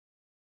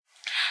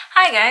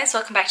Hi guys,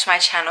 welcome back to my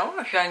channel.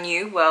 If you're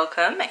new,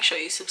 welcome. Make sure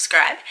you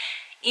subscribe.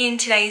 In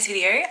today's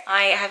video,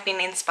 I have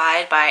been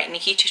inspired by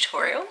Nikkie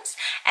Tutorials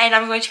and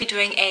I'm going to be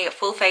doing a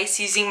full face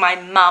using my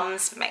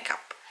mum's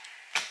makeup.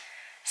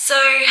 So,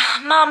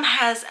 mum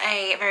has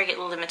a very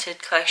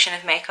limited collection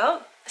of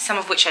makeup, some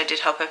of which I did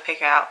help her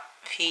pick out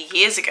a few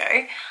years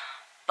ago,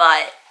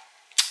 but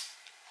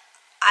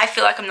I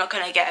feel like I'm not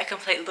going to get a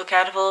complete look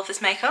out of all of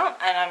this makeup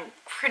and I'm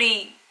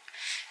pretty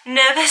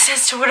nervous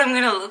as to what I'm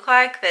going to look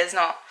like. There's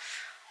not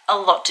a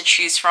lot to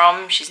choose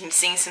from. She's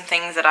missing some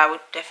things that I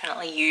would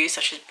definitely use,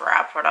 such as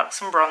brow products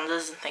and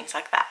bronzers and things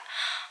like that.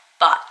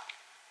 But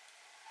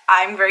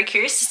I'm very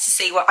curious just to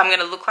see what I'm going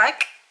to look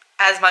like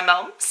as my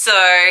mum. So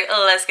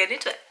let's get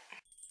into it.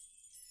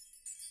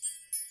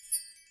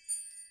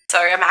 So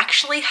I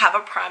actually have a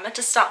primer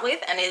to start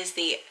with, and it is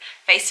the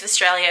Face of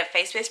Australia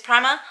Face Base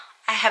Primer.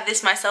 I have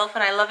this myself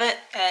and I love it,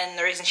 and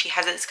the reason she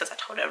has it is because I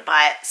told her to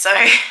buy it. So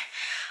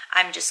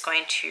I'm just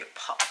going to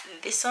pop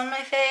this on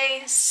my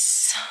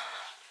face,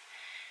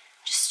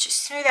 just to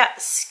smooth out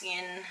the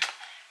skin,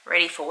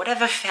 ready for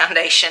whatever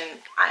foundation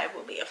I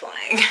will be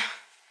applying,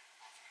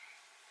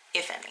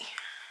 if any.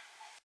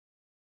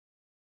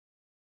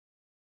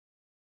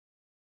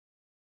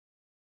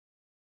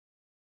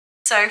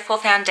 So for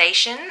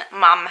foundation,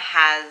 mum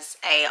has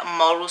a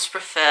Models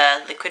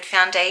Prefer liquid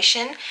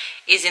foundation.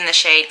 Is in the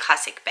shade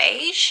Classic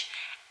Beige,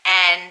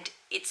 and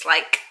it's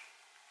like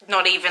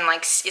not even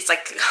like, it's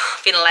like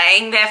been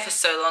laying there for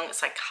so long,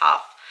 it's like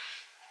half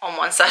on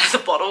one side of the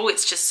bottle.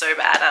 It's just so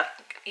bad. I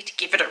need to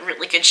give it a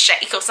really good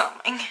shake or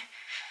something.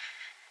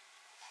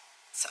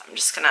 So I'm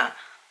just gonna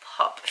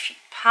pop a few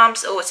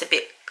pumps. Oh, it's a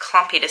bit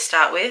clumpy to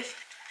start with,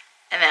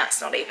 and now it's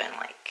not even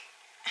like,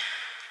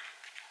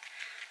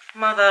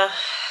 mother.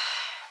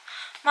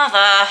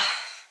 And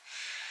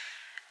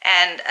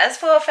as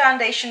for a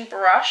foundation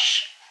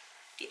brush,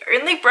 the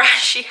only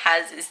brush she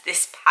has is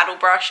this paddle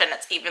brush, and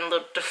it's even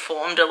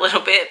deformed a little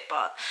bit,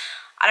 but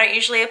I don't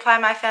usually apply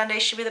my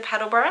foundation with a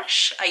paddle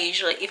brush. I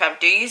usually, if I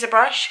do use a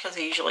brush, because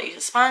I usually use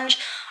a sponge,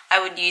 I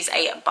would use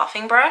a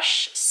buffing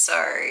brush. So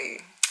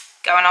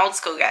going old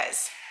school,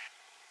 guys.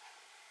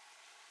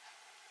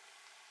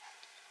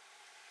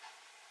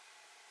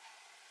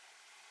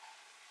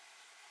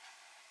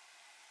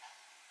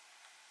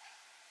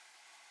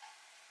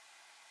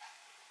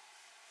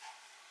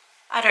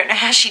 I don't know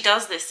how she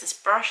does this. This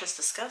brush is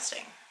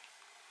disgusting.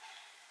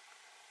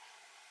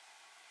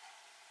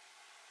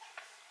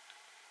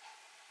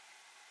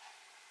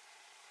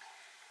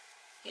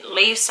 It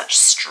leaves such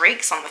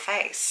streaks on the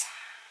face.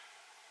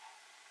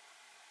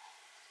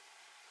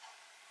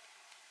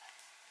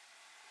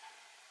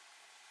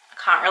 I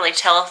can't really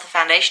tell if the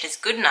foundation is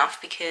good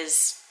enough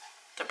because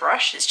the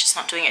brush is just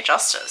not doing it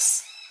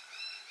justice.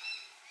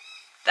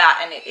 That,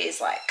 and it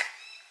is like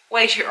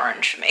way too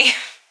orange for me.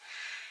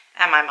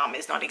 And my mum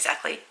is not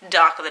exactly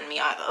darker than me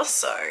either,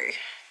 so I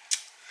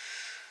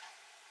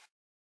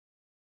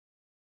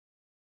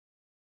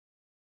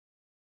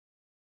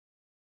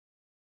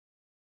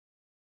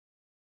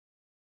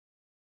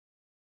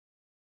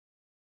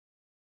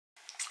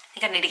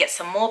think I need to get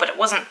some more, but it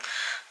wasn't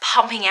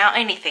pumping out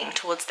anything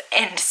towards the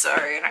end, so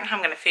I don't know how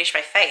I'm going to finish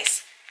my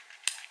face.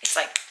 It's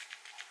like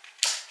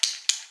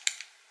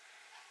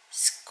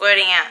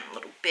squirting out in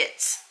little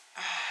bits.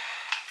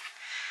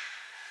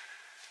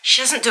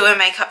 She doesn't do her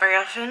makeup very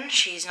often.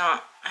 She's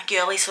not a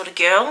girly sort of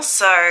girl,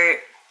 so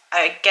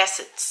I guess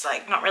it's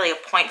like not really a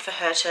point for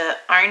her to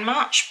own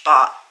much,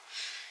 but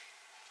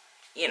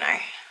you know,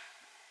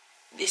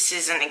 this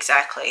isn't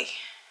exactly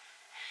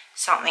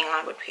something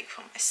I would pick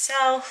for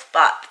myself,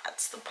 but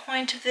that's the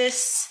point of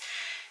this,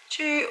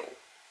 to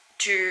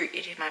do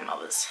it in my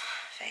mother's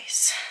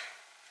face.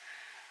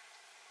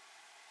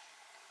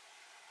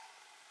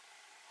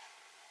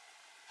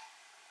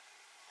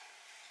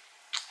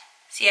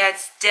 So yeah,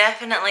 it's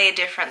definitely a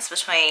difference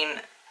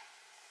between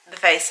the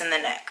face and the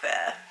neck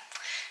there.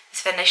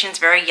 This foundation's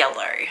very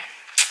yellow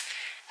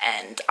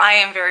and I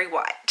am very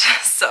white,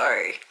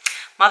 so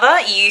mother,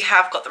 you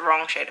have got the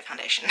wrong shade of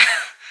foundation.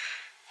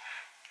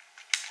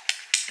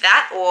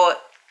 That, or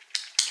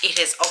it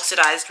is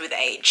oxidized with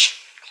age.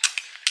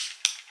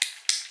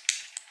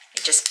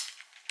 It just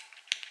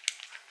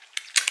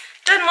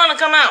doesn't want to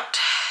come out.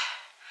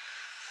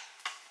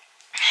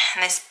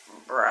 And this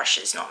brush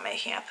is not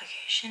making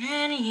application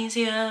any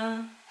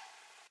easier.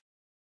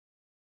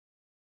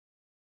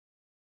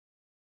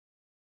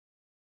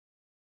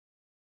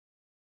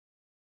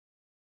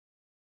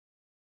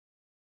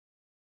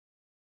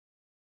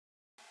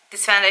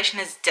 This foundation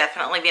has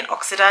definitely been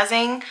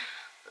oxidizing.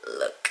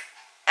 Look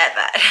at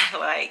that,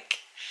 like,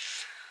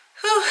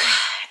 whew.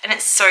 And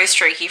it's so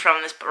streaky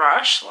from this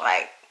brush.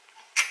 Like,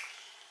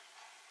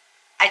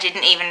 I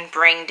didn't even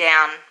bring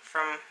down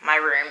from my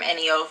room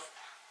any of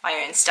my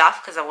own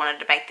stuff because I wanted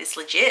to make this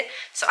legit,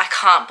 so I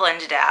can't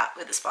blend it out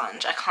with a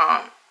sponge. I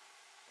can't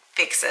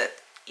fix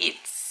it.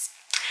 This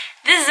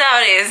is how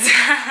it is.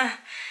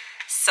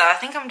 So I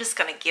think I'm just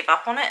gonna give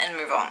up on it and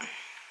move on.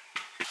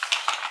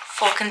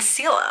 For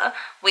concealer,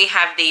 we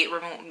have the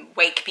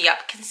Wake Me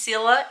Up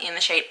concealer in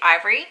the shade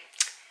Ivory.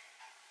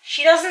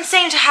 She doesn't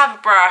seem to have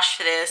a brush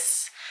for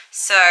this,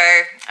 so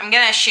I'm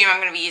going to assume I'm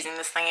going to be using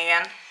this thing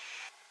again.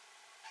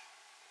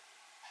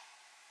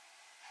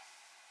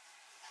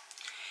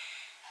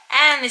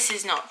 And this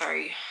is not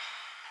very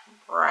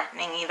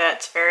brightening either,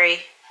 it's very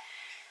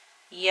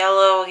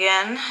yellow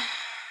again.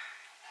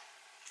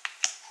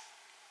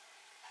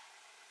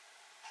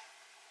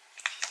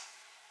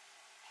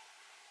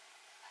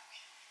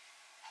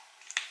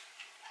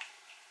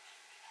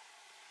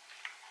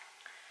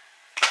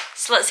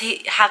 So let's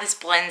see how this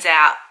blends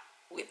out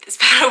with this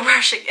paddle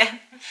brush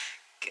again.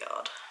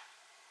 God.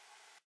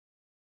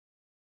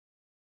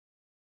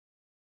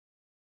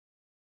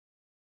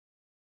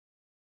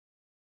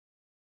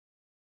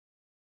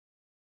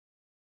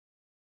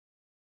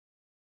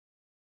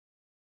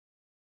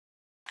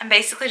 I'm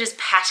basically just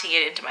patting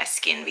it into my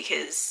skin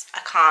because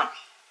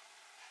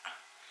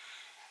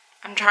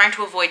I'm trying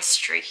to avoid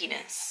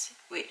streakiness,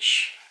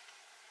 which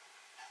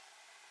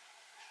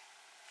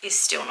is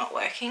still not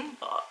working,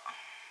 but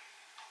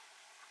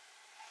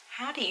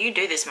how do you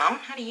do this, Mum?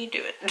 How do you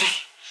do it?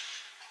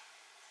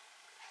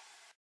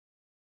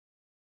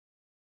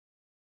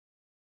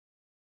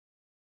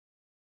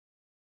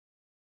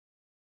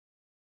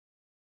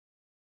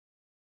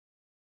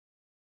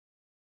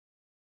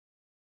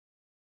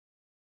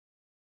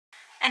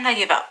 And I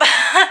give up.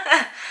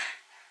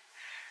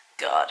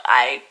 God,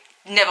 I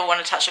never want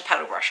to touch a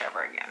paddle brush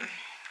ever again.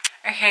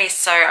 Okay,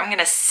 so I'm going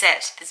to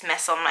set this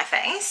mess on my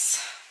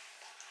face.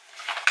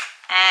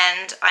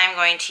 And I'm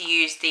going to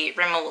use the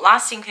Rimmel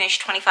Lasting Finish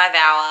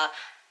 25-hour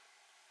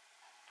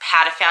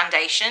powder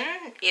foundation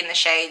in the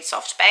shade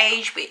Soft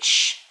Beige,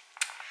 which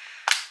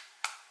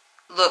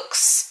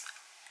looks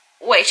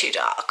way too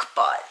dark,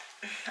 but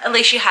at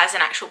least she has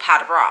an actual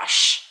powder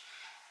brush.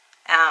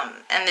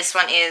 And this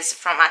one is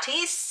from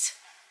Artiste,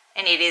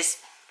 and it is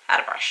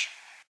powder brush.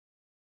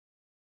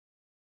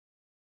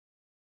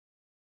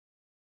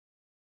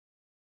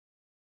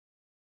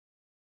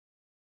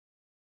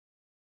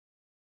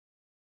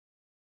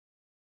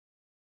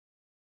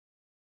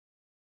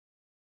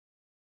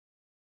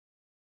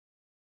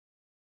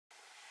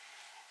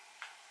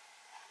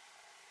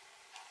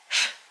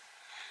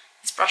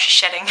 This brush is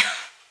shedding.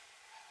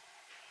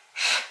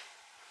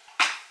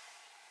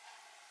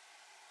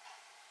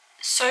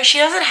 So she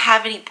doesn't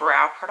have any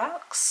brow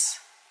products,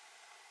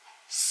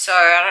 so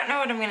I don't know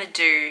what I'm going to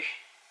do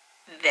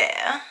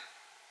there.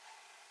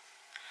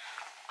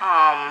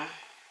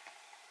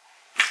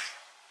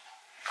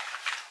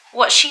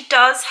 What she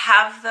does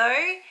have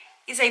though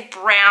is a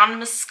brown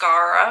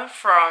mascara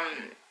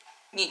from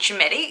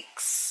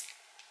Nutrimetics.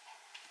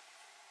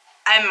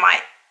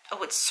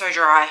 Oh, it's so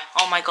dry.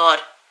 Oh my god.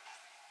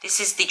 This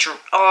is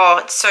oh,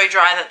 it's so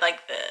dry that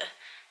like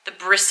the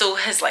bristle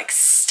has like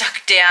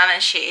stuck down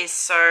and she is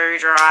so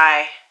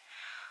dry.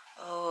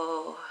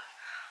 Oh,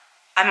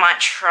 I might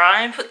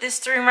try and put this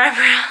through my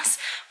brows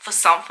for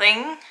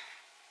something.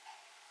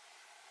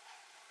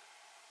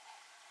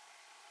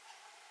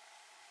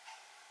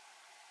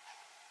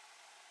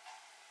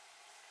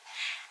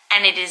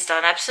 And it has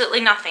done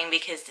absolutely nothing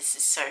because this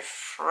is so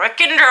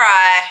freaking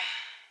dry.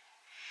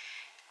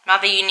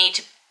 Mother, you need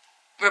to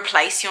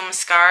replace your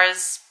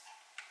mascaras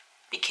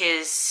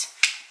because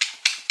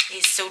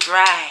it's so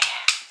dry.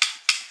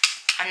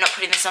 I'm not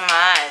putting this on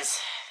my eyes.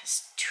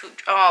 It's too,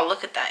 oh,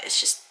 look at that. It's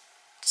just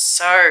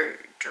so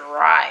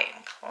dry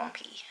and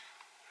clumpy.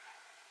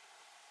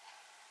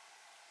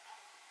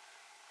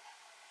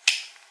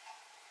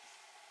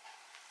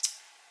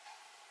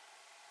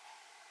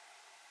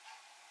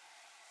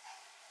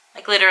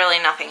 Like literally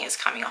nothing is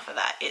coming off of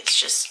that. It's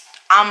just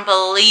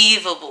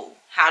unbelievable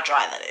how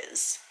dry that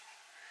is.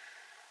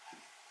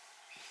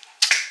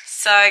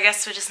 So I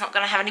guess we're just not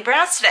going to have any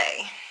brows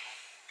today.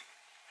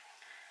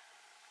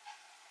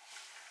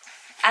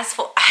 As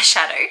for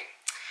eyeshadow,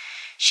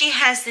 she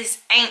has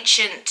this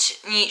ancient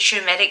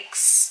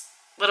Nutrimetics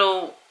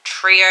little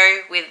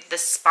trio with the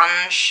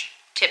sponge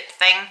tip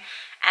thing,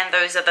 and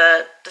those are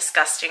the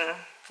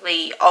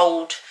disgustingly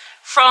old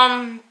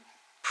from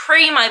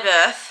pre my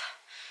birth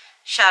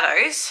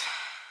shadows.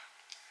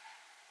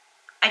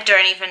 I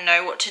don't even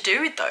know what to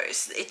do with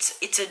those.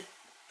 It's a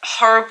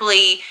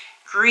horribly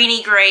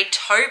greeny grey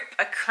taupe,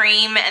 a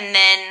cream, and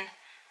then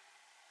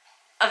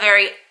a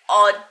very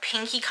odd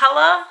pinky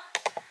colour.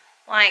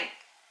 Like,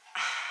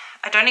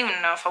 I don't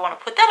even know if I want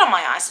to put that on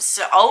my eyes. It's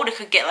so old it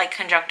could get like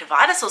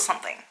conjunctivitis or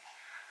something.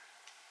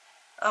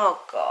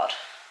 Oh god.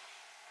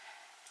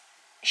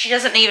 She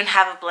doesn't even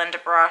have a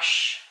blender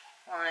brush.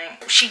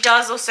 Like, she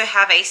does also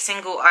have a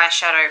single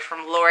eyeshadow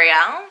from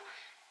L'Oreal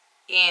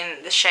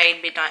in the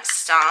shade Midnight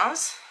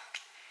Stars.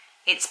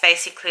 It's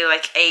basically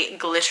like a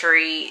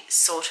glittery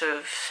sort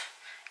of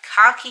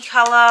khaki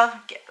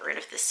colour. Get rid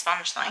of this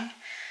sponge thing.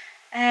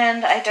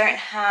 And I don't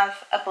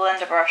have a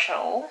blender brush at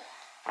all.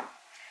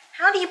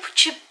 How do you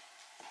put your...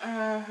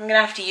 I'm going to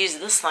have to use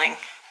this thing.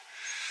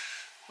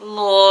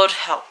 Lord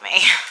help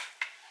me.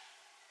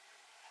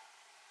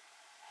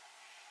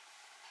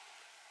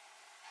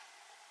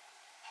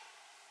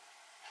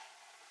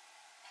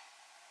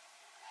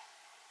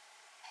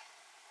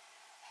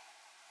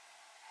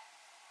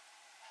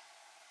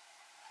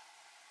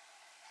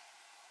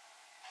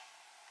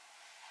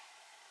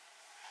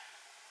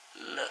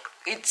 Look,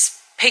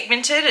 it's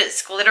pigmented,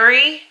 it's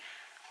glittery,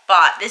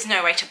 but there's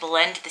no way to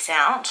blend this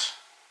out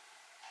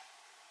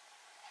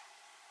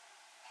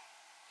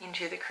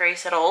into the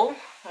crease at all.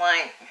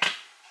 Like,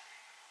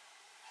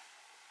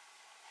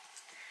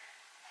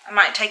 I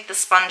might take the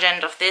sponge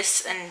end of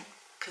this, and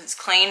because it's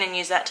clean, and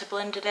use that to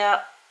blend it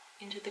out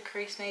into the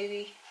crease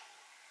maybe.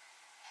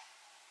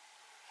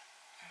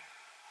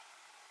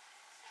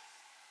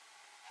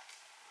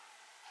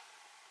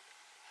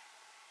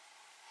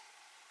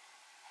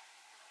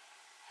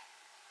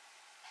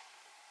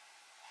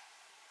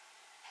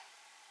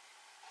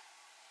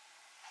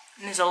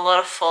 And there's a lot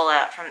of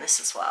fallout from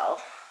this as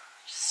well.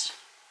 Just,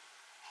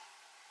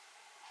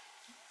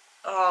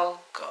 oh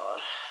god.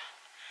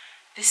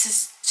 This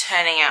is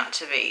turning out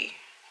to be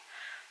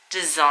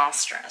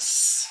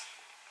disastrous.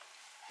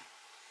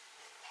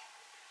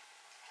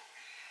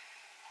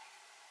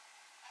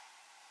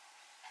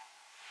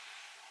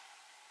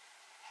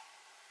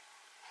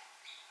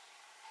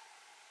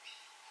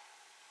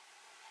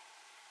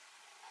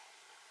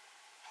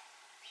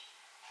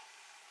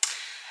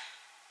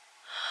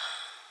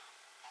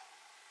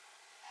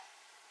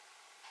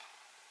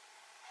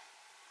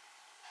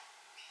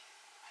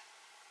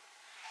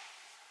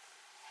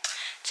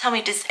 Tell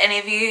me, does any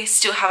of you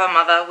still have a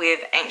mother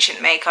with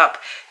ancient makeup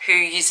who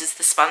uses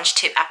the sponge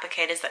tip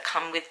applicators that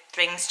come with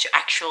things to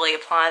actually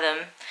apply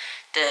them?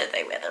 Do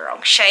they wear the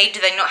wrong shade? Do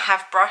they not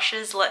have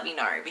brushes? Let me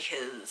know,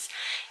 because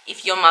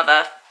if your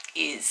mother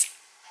is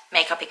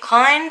makeup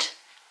inclined,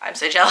 I'm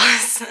so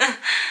jealous.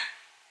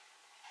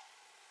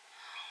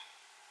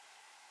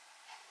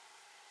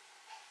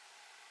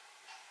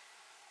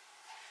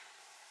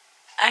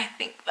 I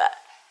think that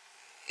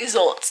is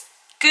all it's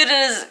good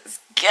as it's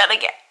gonna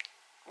get.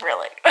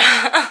 Really.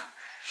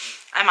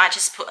 I might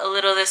just put a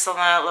little of this on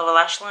the lower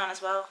lash line as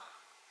well.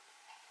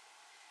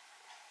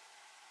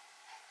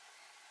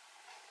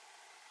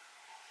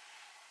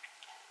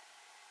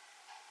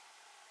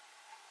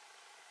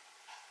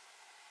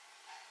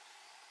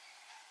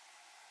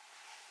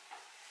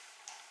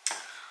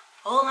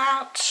 All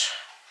out.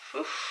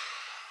 Oof.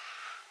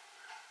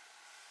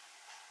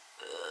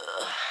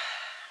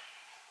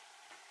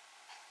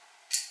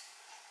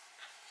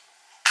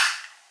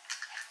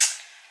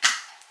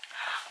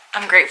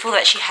 I'm grateful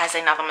that she has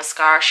another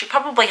mascara. She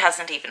probably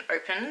hasn't even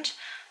opened,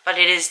 but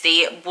it is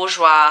the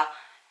Bourjois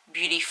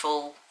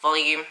Beautiful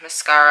Volume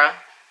Mascara.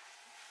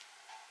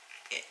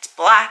 It's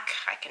black.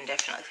 I can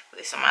definitely put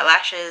this on my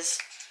lashes.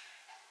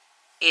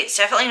 It's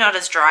definitely not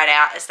as dried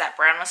out as that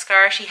brown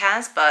mascara she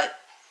has, but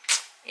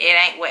it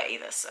ain't wet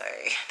either, so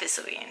this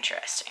will be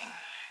interesting.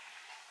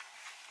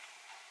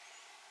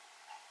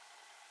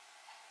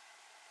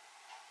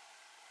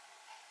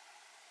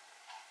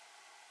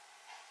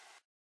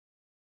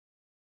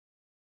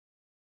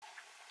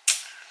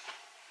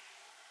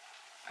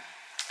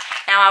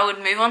 Now I would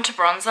move on to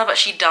bronzer, but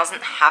she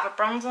doesn't have a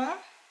bronzer.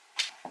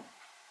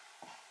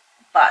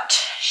 But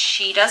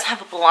she does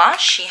have a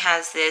blush. She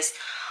has this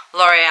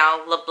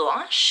L'Oreal Le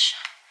Blush.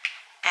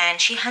 And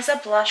she has a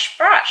blush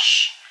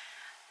brush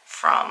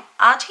from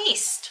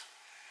Artiste.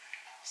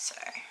 So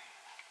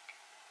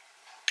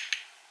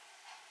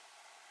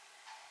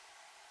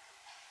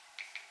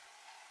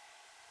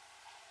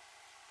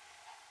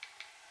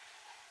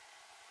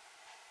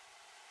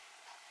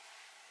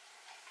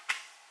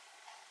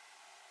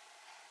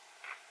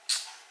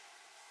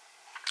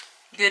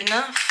good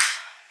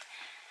enough.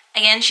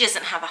 Again, she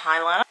doesn't have a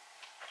highlighter.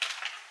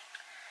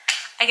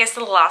 I guess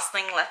the last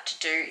thing left to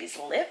do is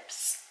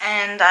lips,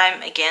 and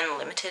I'm again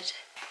limited.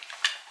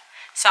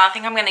 So I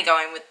think I'm going to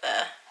go in with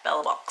the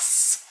Bella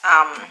Box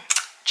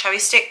Chubby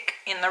Stick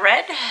in the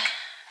red.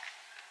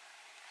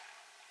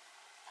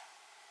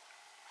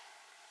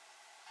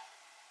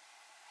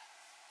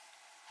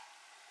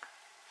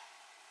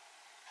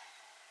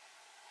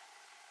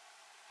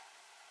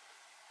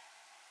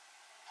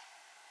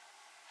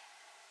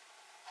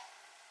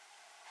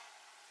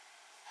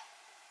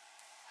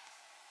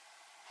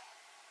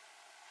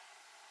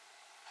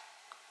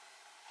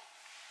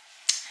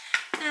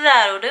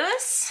 That'll do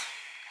us.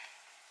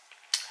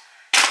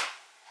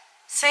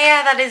 So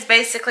yeah, that is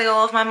basically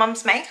all of my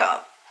mum's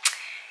makeup.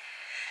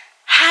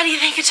 How do you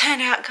think it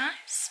turned out,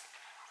 guys?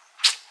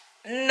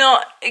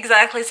 Not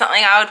exactly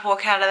something I would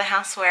walk out of the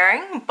house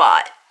wearing,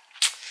 but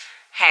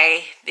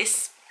hey,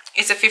 this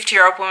is a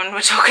 50-year-old woman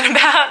we're talking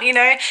about, you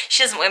know.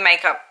 She doesn't wear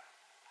makeup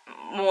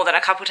more than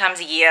a couple times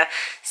a year,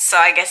 so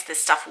I guess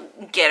this stuff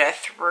will get her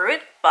through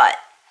it, but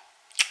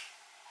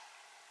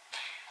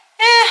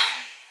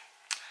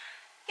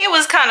it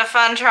was kind of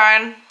fun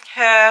trying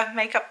her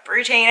makeup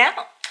routine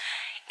out.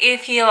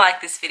 If you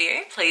like this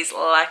video, please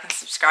like and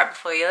subscribe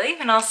before you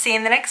leave, and I'll see you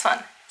in the next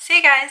one. See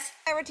you guys.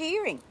 Clarity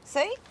earring,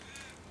 see?